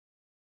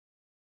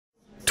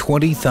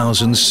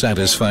20,000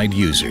 satisfied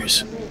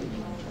users.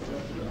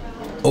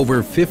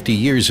 Over 50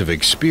 years of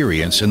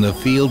experience in the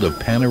field of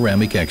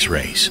panoramic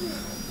X-rays.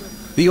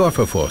 The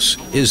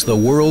ORTHOPHOS is the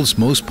world's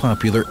most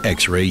popular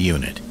X-ray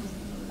unit.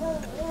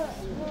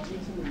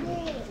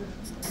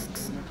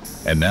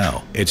 And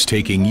now it's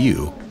taking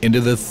you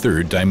into the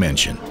third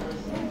dimension.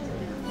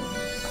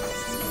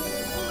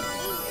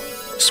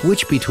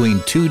 Switch between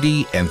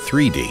 2D and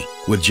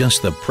 3D with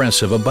just the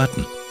press of a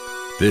button.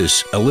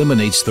 This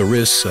eliminates the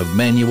risks of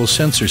manual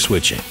sensor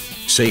switching,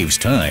 saves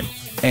time,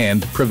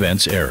 and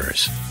prevents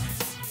errors.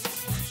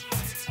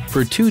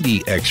 For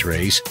 2D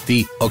X-rays,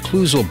 the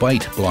occlusal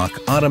bite block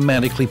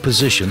automatically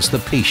positions the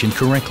patient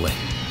correctly.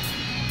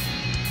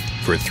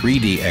 For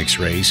 3D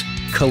X-rays,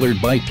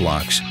 colored bite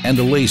blocks and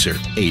a laser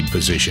aid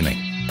positioning.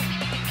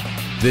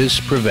 This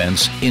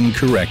prevents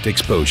incorrect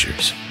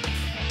exposures.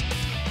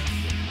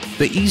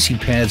 The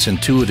EasyPad's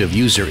intuitive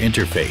user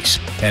interface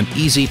and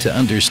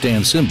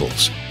easy-to-understand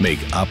symbols make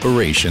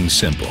operation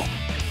simple.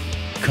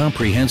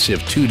 Comprehensive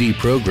 2D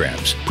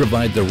programs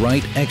provide the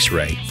right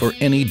X-ray for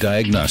any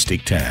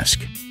diagnostic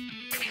task.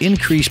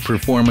 Increase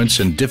performance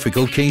in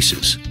difficult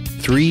cases.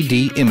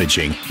 3D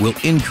imaging will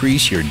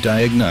increase your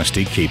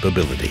diagnostic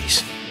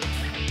capabilities.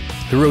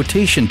 The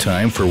rotation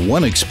time for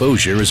one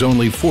exposure is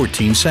only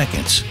 14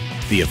 seconds.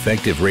 The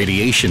effective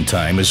radiation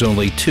time is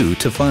only 2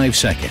 to 5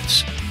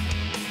 seconds.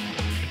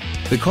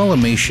 The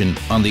collimation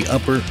on the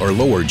upper or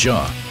lower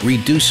jaw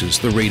reduces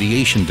the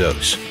radiation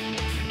dose.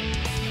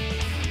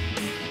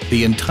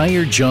 The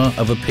entire jaw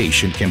of a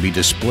patient can be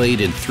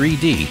displayed in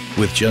 3D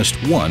with just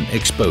one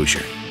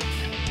exposure.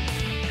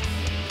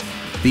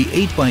 The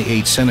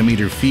 8x8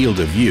 centimeter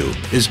field of view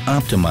is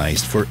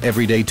optimized for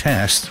everyday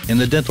tasks in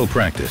the dental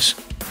practice.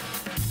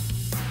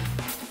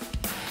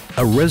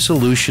 A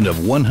resolution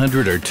of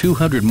 100 or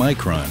 200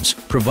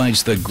 microns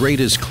provides the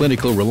greatest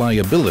clinical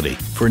reliability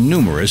for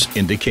numerous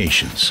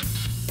indications.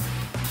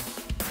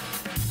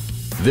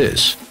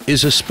 This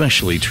is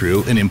especially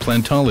true in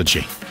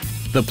implantology.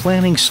 The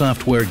planning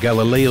software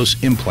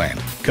Galileo's implant,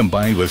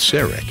 combined with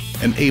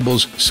CEREC,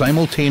 enables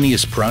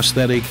simultaneous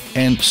prosthetic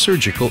and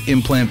surgical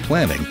implant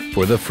planning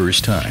for the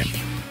first time.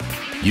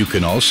 You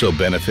can also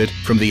benefit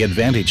from the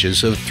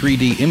advantages of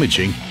 3D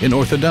imaging in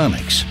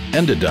orthodontics,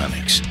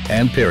 endodontics,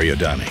 and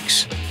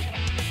periodontics.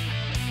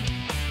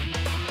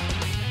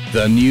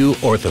 The new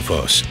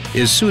ORTHOPHOS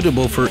is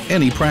suitable for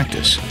any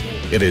practice.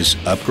 It is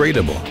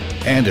upgradable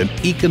and an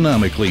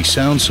economically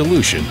sound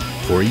solution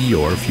for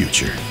your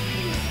future.